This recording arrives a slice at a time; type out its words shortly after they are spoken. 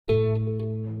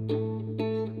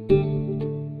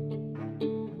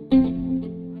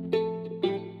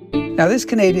Now, this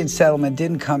Canadian settlement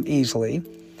didn't come easily.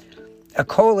 A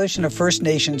coalition of First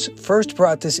Nations first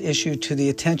brought this issue to the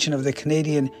attention of the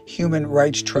Canadian Human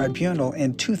Rights Tribunal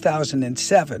in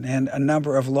 2007, and a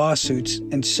number of lawsuits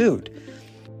ensued.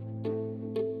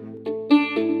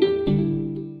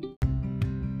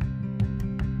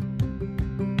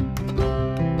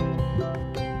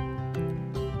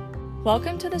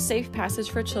 Welcome to the Safe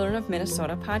Passage for Children of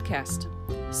Minnesota podcast.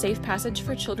 Safe Passage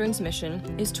for Children's mission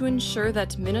is to ensure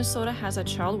that Minnesota has a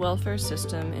child welfare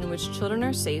system in which children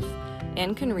are safe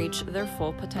and can reach their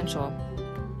full potential.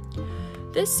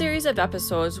 This series of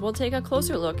episodes will take a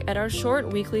closer look at our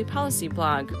short weekly policy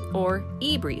blog, or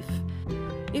e-brief.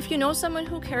 If you know someone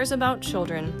who cares about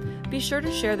children, be sure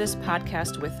to share this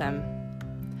podcast with them.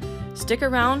 Stick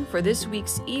around for this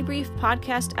week's e-brief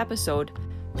podcast episode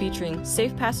featuring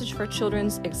Safe Passage for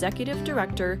Children's Executive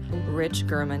Director, Rich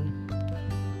German.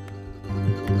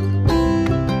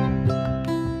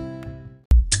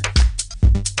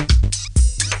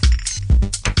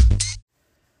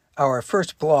 Our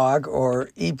first blog, or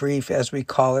e-brief as we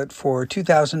call it, for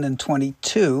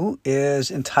 2022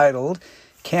 is entitled,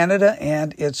 Canada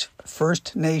and its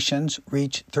First Nations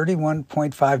Reach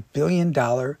 $31.5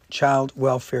 Billion Child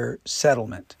Welfare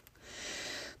Settlement.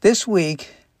 This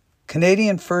week,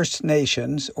 Canadian First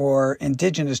Nations, or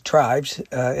Indigenous tribes,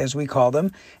 as we call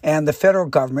them, and the federal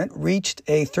government reached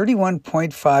a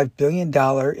 $31.5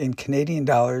 billion in Canadian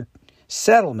dollar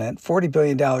settlement, $40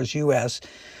 billion U.S.,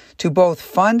 to both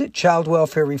fund child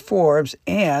welfare reforms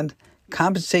and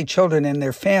compensate children and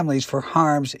their families for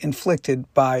harms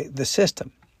inflicted by the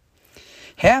system.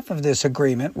 Half of this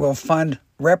agreement will fund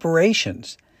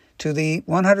reparations to the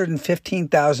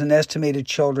 115,000 estimated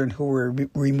children who were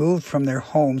removed from their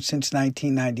homes since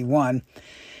 1991,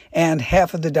 and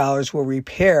half of the dollars will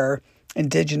repair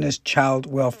Indigenous child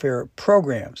welfare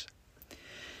programs.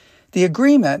 The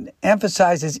agreement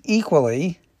emphasizes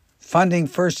equally funding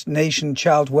First Nation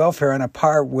child welfare on a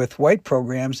par with white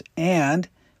programs and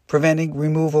preventing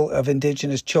removal of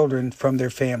Indigenous children from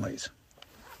their families.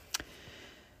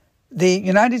 The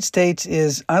United States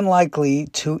is unlikely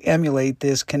to emulate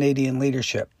this Canadian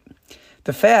leadership.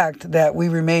 The fact that we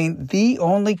remain the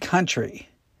only country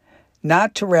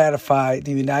not to ratify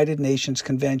the United Nations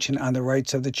Convention on the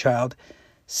Rights of the Child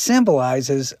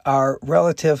symbolizes our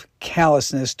relative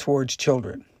callousness towards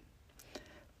children.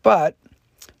 But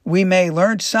we may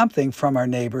learn something from our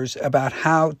neighbors about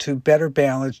how to better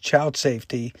balance child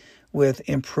safety with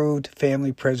improved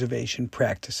family preservation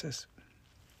practices.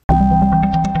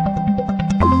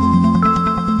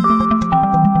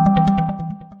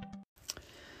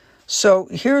 So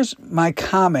here's my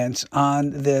comments on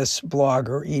this blog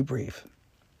or e-brief.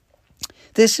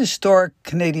 This historic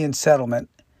Canadian settlement,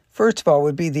 first of all,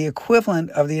 would be the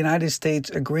equivalent of the United States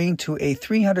agreeing to a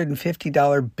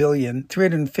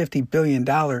 $350 billion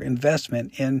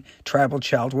investment in tribal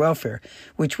child welfare,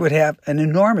 which would have an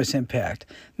enormous impact,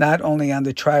 not only on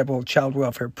the tribal child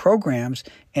welfare programs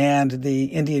and the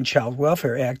Indian Child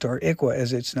Welfare Act, or ICWA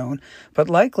as it's known, but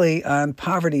likely on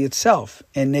poverty itself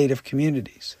in Native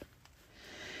communities.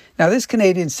 Now, this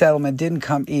Canadian settlement didn't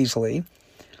come easily.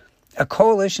 A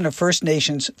coalition of First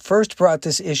Nations first brought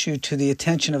this issue to the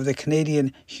attention of the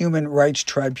Canadian Human Rights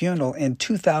Tribunal in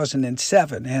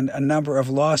 2007, and a number of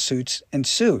lawsuits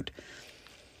ensued.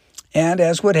 And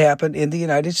as would happen in the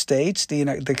United States,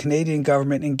 the Canadian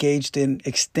government engaged in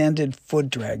extended foot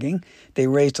dragging. They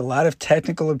raised a lot of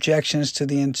technical objections to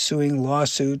the ensuing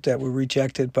lawsuit that were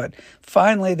rejected, but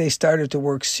finally they started to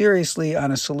work seriously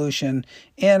on a solution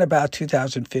in about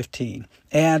 2015.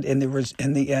 And in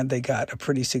the end, they got a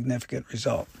pretty significant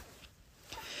result.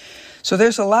 So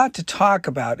there's a lot to talk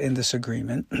about in this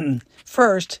agreement.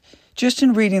 First, just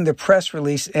in reading the press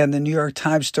release and the New York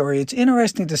Times story, it's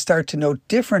interesting to start to note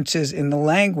differences in the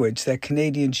language that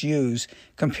Canadians use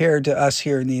compared to us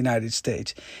here in the United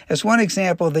States. As one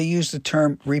example, they use the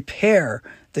term repair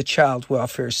the child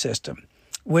welfare system,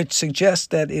 which suggests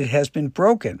that it has been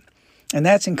broken. And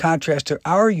that's in contrast to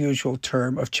our usual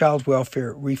term of child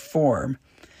welfare reform,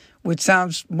 which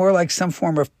sounds more like some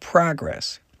form of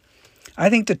progress. I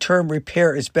think the term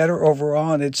repair is better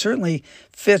overall, and it certainly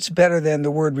fits better than the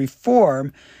word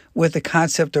reform with the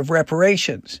concept of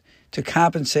reparations to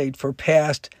compensate for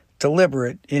past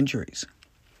deliberate injuries.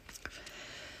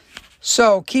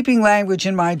 So, keeping language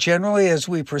in mind generally as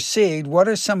we proceed, what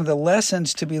are some of the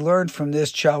lessons to be learned from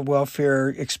this child welfare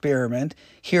experiment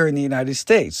here in the United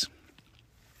States?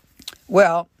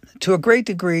 Well, to a great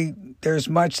degree, there's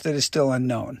much that is still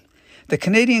unknown. The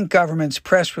Canadian government's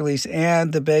press release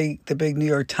and the big New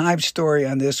York Times story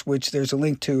on this, which there's a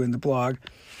link to in the blog,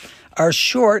 are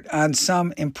short on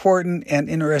some important and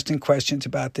interesting questions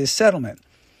about this settlement.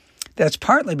 That's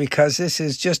partly because this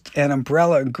is just an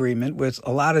umbrella agreement with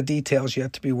a lot of details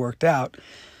yet to be worked out,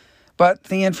 but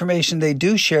the information they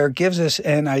do share gives us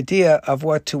an idea of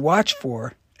what to watch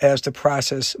for as the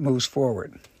process moves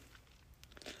forward.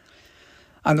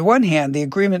 On the one hand, the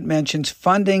agreement mentions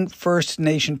funding First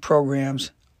Nation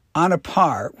programs on a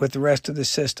par with the rest of the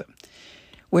system,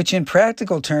 which in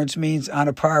practical terms means on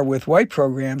a par with white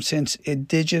programs since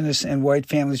Indigenous and white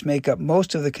families make up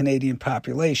most of the Canadian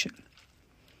population.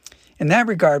 In that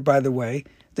regard, by the way,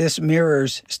 this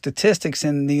mirrors statistics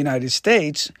in the United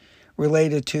States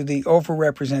related to the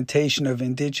overrepresentation of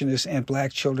Indigenous and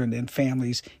Black children and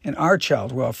families in our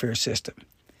child welfare system.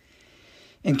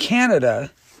 In Canada,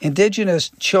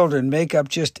 Indigenous children make up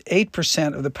just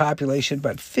 8% of the population,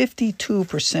 but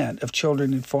 52% of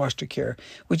children in foster care,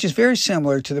 which is very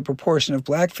similar to the proportion of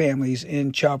Black families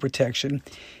in child protection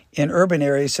in urban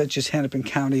areas such as Hennepin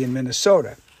County in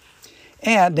Minnesota.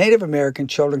 And Native American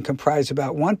children comprise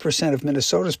about 1% of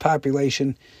Minnesota's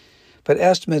population, but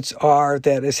estimates are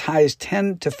that as high as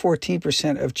 10 to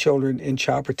 14% of children in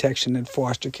child protection and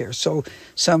foster care. So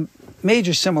some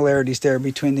major similarities there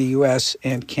between the U.S.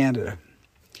 and Canada.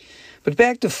 But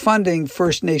back to funding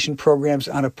First Nation programs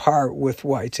on a par with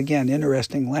whites. Again,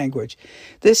 interesting language.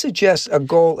 This suggests a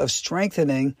goal of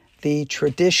strengthening the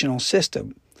traditional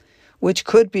system, which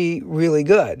could be really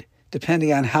good,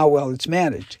 depending on how well it's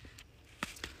managed.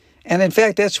 And in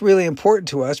fact, that's really important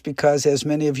to us because, as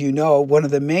many of you know, one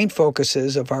of the main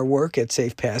focuses of our work at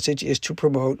Safe Passage is to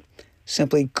promote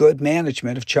simply good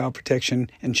management of child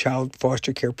protection and child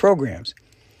foster care programs.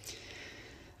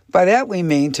 By that, we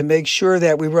mean to make sure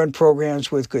that we run programs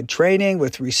with good training,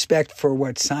 with respect for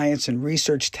what science and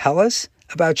research tell us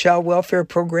about child welfare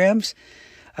programs,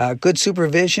 good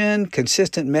supervision,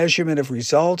 consistent measurement of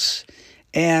results,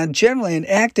 and generally an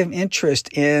active interest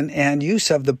in and use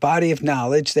of the body of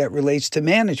knowledge that relates to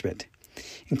management,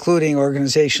 including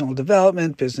organizational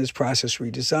development, business process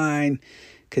redesign,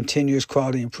 continuous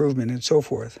quality improvement, and so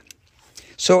forth.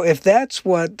 So if that's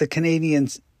what the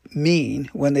Canadians mean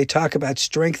when they talk about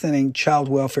strengthening child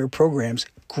welfare programs,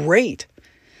 great.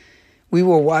 We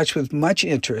will watch with much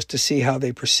interest to see how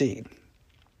they proceed.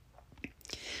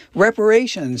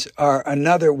 Reparations are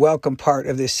another welcome part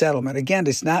of this settlement. Again,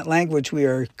 it's not language we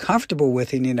are comfortable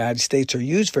with in the United States or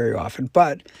use very often,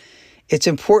 but it's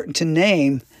important to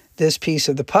name this piece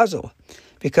of the puzzle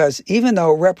because even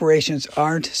though reparations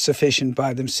aren't sufficient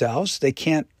by themselves, they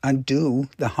can't undo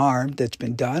the harm that's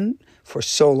been done for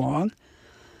so long,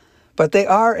 but they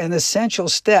are an essential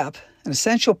step, an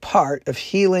essential part of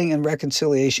healing and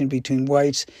reconciliation between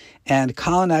whites and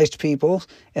colonized people,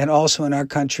 and also in our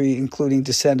country, including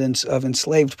descendants of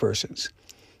enslaved persons.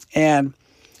 And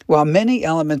while many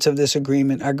elements of this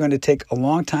agreement are going to take a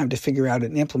long time to figure out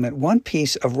and implement, one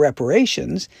piece of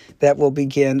reparations that will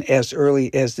begin as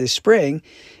early as this spring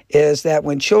is that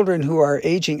when children who are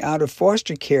aging out of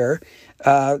foster care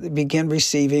begin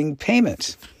receiving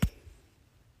payments.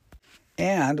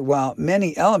 And while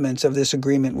many elements of this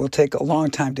agreement will take a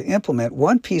long time to implement,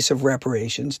 one piece of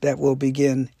reparations that will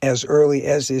begin as early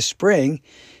as this spring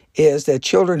is that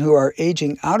children who are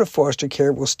aging out of foster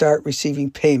care will start receiving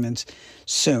payments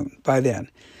soon by then.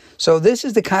 So this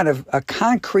is the kind of a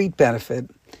concrete benefit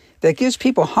that gives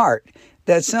people heart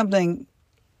that something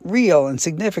real and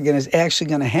significant is actually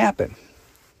going to happen.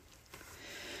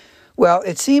 Well,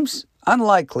 it seems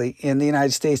unlikely in the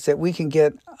United States that we can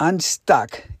get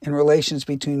unstuck in relations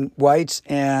between whites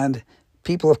and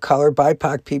people of color,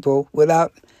 BIPOC people,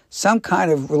 without some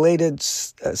kind of related,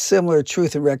 similar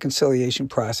truth and reconciliation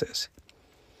process.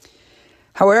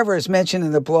 However, as mentioned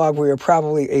in the blog, we are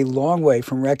probably a long way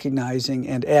from recognizing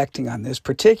and acting on this,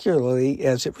 particularly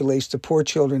as it relates to poor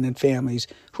children and families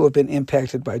who have been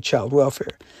impacted by child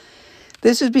welfare.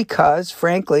 This is because,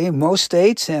 frankly, most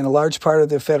states and a large part of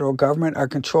the federal government are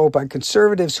controlled by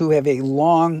conservatives who have a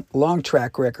long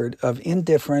track record of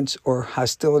indifference or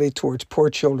hostility towards poor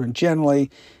children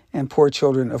generally and poor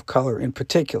children of color in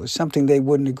particular, something they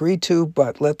wouldn't agree to,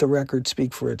 but let the record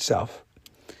speak for itself.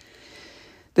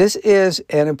 This is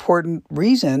an important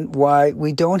reason why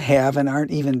we don't have and aren't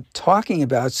even talking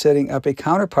about setting up a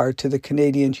counterpart to the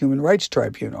Canadian Human Rights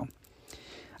Tribunal.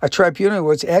 A tribunal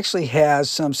which actually has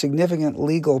some significant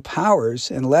legal powers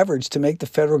and leverage to make the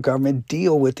federal government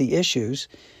deal with the issues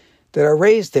that are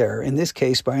raised there, in this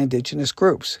case by Indigenous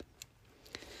groups.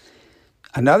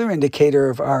 Another indicator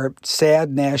of our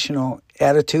sad national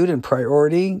attitude and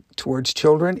priority towards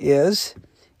children is,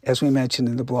 as we mentioned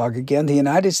in the blog again, the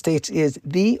United States is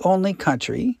the only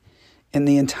country in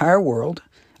the entire world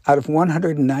out of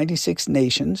 196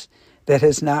 nations that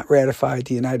has not ratified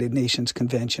the United Nations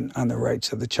Convention on the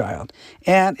Rights of the Child.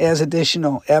 And as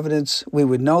additional evidence, we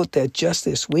would note that just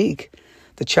this week,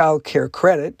 the Child Care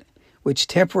Credit, which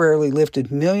temporarily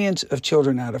lifted millions of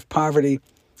children out of poverty,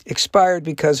 expired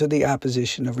because of the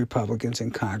opposition of Republicans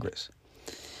in Congress.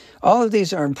 All of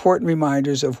these are important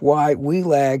reminders of why we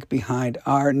lag behind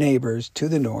our neighbors to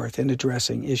the north in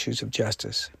addressing issues of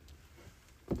justice.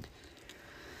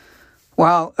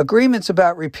 While agreements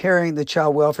about repairing the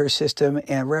child welfare system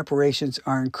and reparations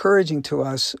are encouraging to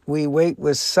us, we wait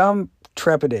with some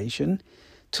trepidation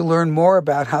to learn more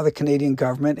about how the Canadian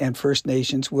government and First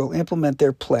Nations will implement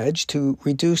their pledge to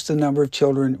reduce the number of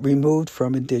children removed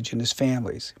from Indigenous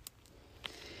families.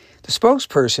 The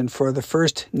spokesperson for the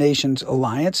First Nations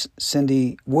Alliance,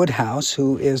 Cindy Woodhouse,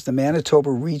 who is the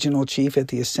Manitoba Regional Chief at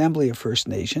the Assembly of First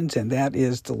Nations, and that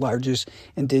is the largest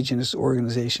Indigenous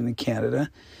organization in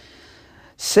Canada,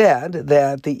 said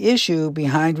that the issue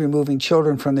behind removing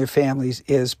children from their families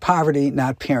is poverty,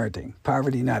 not parenting.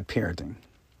 Poverty, not parenting.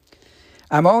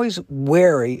 I'm always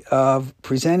wary of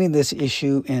presenting this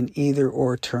issue in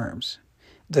either-or terms.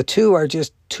 The two are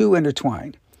just too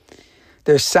intertwined.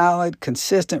 There's solid,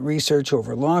 consistent research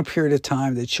over a long period of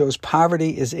time that shows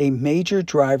poverty is a major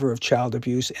driver of child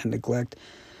abuse and neglect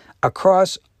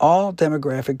across all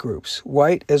demographic groups,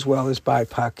 white as well as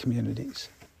BIPOC communities.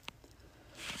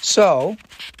 So,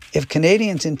 if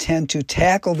Canadians intend to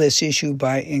tackle this issue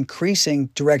by increasing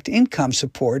direct income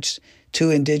supports to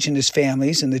Indigenous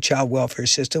families in the child welfare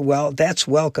system, well, that's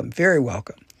welcome, very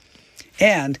welcome.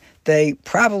 And they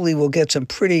probably will get some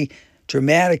pretty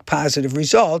dramatic positive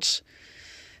results,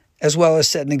 as well as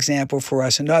set an example for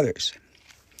us and others.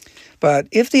 But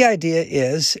if the idea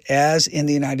is, as in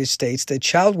the United States, that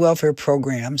child welfare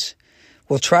programs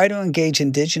will try to engage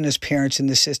Indigenous parents in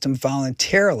the system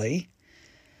voluntarily,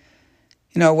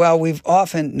 well, we've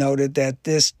often noted that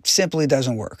this simply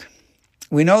doesn't work.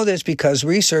 We know this because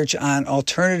research on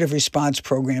alternative response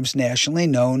programs nationally,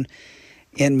 known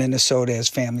in Minnesota as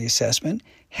Family Assessment,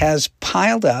 has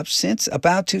piled up since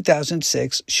about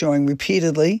 2006, showing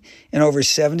repeatedly in over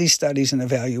 70 studies and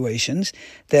evaluations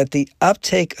that the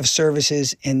uptake of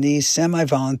services in these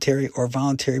semi-voluntary or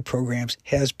voluntary programs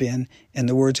has been, in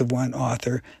the words of one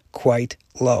author, quite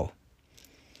low.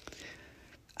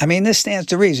 I mean, this stands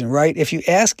to reason, right? If you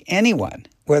ask anyone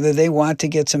whether they want to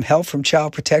get some help from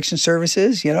Child Protection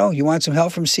Services, you want some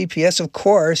help from CPS, of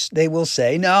course, they will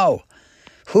say no.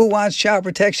 Who wants child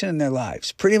protection in their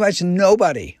lives? Pretty much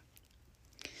nobody.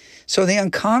 So the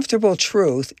uncomfortable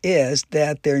truth is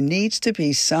that there needs to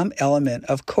be some element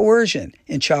of coercion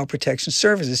in child protection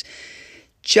services,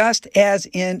 just as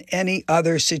in any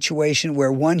other situation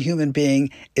where one human being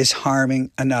is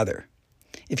harming another.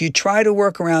 If you try to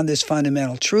work around this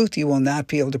fundamental truth, you will not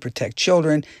be able to protect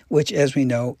children, which, as we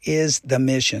know, is the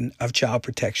mission of child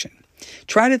protection.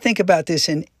 Try to think about this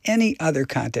in any other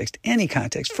context, any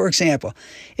context. For example,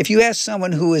 if you ask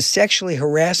someone who is sexually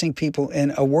harassing people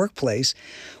in a workplace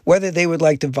whether they would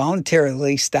like to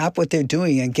voluntarily stop what they're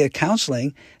doing and get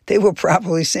counseling, they will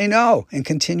probably say no and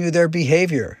continue their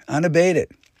behavior unabated.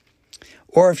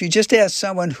 Or if you just ask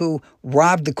someone who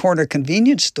robbed the corner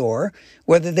convenience store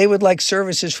whether they would like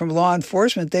services from law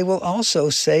enforcement, they will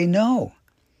also say no.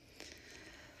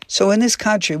 So in this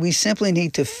country, we simply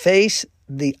need to face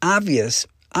the obvious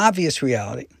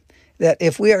reality that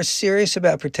if we are serious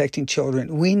about protecting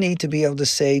children, we need to be able to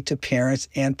say to parents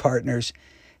and partners,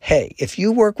 hey, if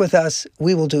you work with us,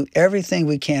 we will do everything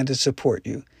we can to support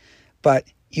you, but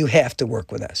you have to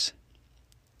work with us.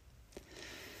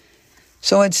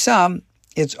 So in sum,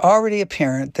 it's already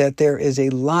apparent that there is a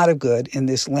lot of good in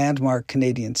this landmark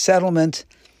Canadian settlement,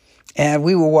 and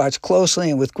we will watch closely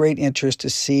and with great interest to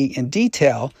see in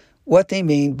detail what they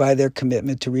mean by their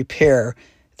commitment to repair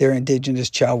their Indigenous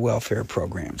child welfare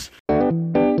programs.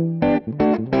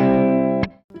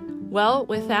 Well,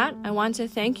 with that, I want to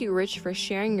thank you, Rich, for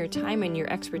sharing your time and your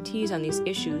expertise on these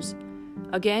issues.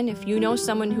 Again, if you know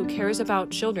someone who cares about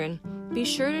children, be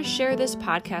sure to share this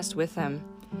podcast with them.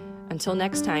 Until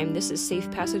next time, this is Safe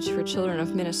Passage for Children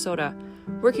of Minnesota,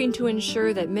 working to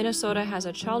ensure that Minnesota has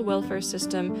a child welfare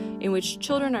system in which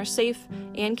children are safe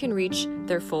and can reach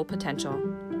their full potential.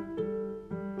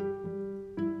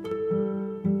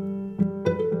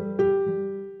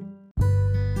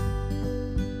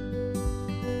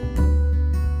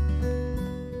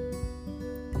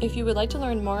 If you would like to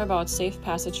learn more about Safe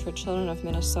Passage for Children of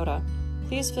Minnesota,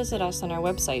 please visit us on our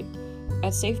website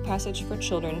at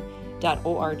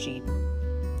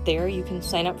safepassageforchildren.org. There you can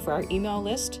sign up for our email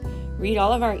list, read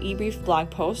all of our eBrief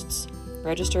blog posts,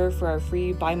 register for our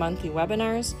free bi-monthly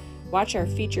webinars, watch our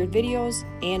featured videos,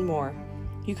 and more.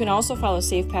 You can also follow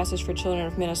Safe Passage for Children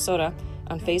of Minnesota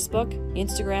on Facebook,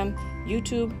 Instagram,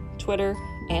 YouTube, Twitter,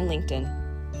 and LinkedIn.